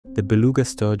The beluga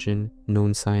sturgeon,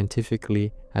 known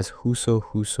scientifically as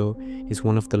Huso, is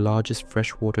one of the largest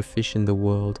freshwater fish in the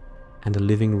world and a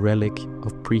living relic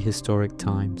of prehistoric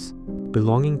times.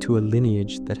 Belonging to a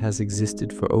lineage that has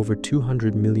existed for over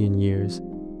 200 million years,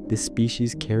 this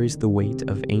species carries the weight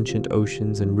of ancient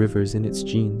oceans and rivers in its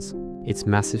genes. Its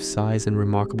massive size and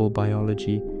remarkable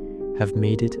biology have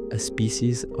made it a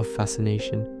species of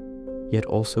fascination, yet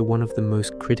also one of the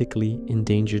most critically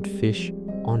endangered fish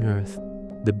on Earth.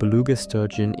 The beluga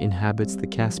sturgeon inhabits the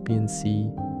Caspian Sea,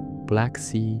 Black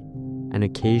Sea, and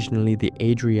occasionally the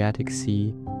Adriatic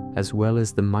Sea, as well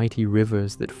as the mighty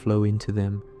rivers that flow into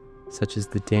them, such as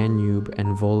the Danube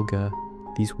and Volga.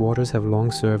 These waters have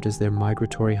long served as their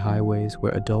migratory highways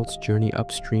where adults journey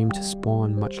upstream to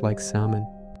spawn, much like salmon.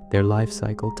 Their life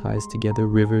cycle ties together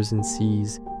rivers and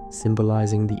seas,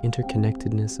 symbolizing the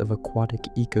interconnectedness of aquatic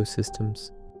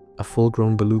ecosystems. A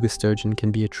full-grown beluga sturgeon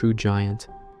can be a true giant.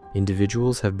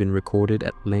 Individuals have been recorded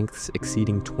at lengths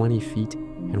exceeding 20 feet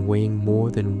and weighing more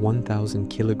than 1,000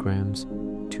 kilograms,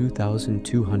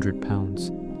 2,200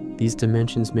 pounds. These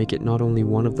dimensions make it not only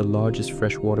one of the largest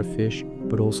freshwater fish,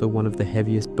 but also one of the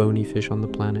heaviest bony fish on the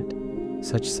planet.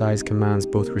 Such size commands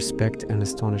both respect and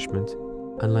astonishment.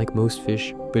 Unlike most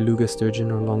fish, beluga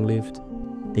sturgeon are long-lived.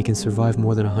 They can survive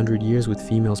more than 100 years, with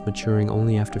females maturing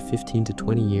only after 15 to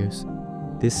 20 years.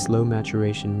 This slow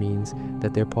maturation means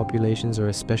that their populations are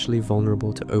especially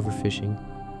vulnerable to overfishing,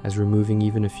 as removing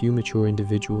even a few mature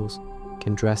individuals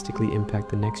can drastically impact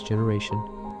the next generation.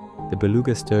 The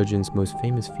beluga sturgeon's most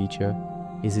famous feature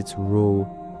is its roe,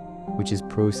 which is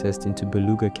processed into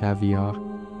beluga caviar,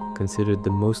 considered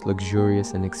the most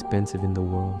luxurious and expensive in the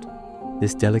world.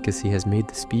 This delicacy has made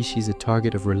the species a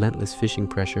target of relentless fishing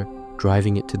pressure,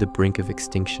 driving it to the brink of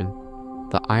extinction.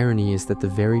 The irony is that the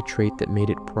very trait that made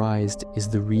it prized is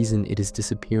the reason it is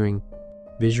disappearing.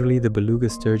 Visually, the beluga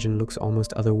sturgeon looks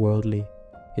almost otherworldly.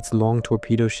 Its long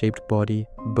torpedo-shaped body,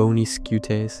 bony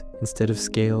scutes instead of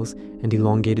scales, and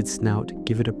elongated snout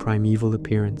give it a primeval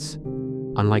appearance.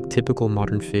 Unlike typical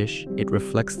modern fish, it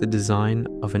reflects the design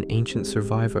of an ancient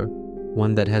survivor,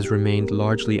 one that has remained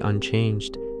largely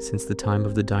unchanged since the time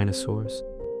of the dinosaurs.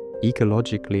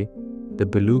 Ecologically, the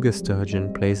beluga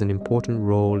sturgeon plays an important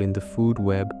role in the food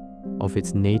web of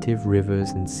its native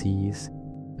rivers and seas.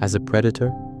 As a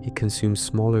predator, it consumes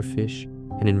smaller fish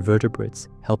and invertebrates,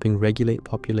 helping regulate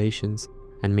populations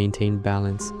and maintain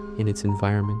balance in its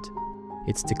environment.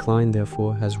 Its decline,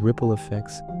 therefore, has ripple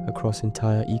effects across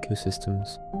entire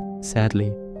ecosystems.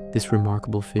 Sadly, this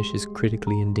remarkable fish is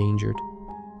critically endangered.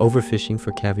 Overfishing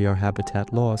for caviar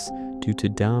habitat loss due to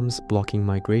dams blocking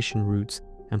migration routes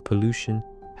and pollution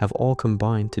have all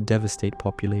combined to devastate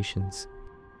populations.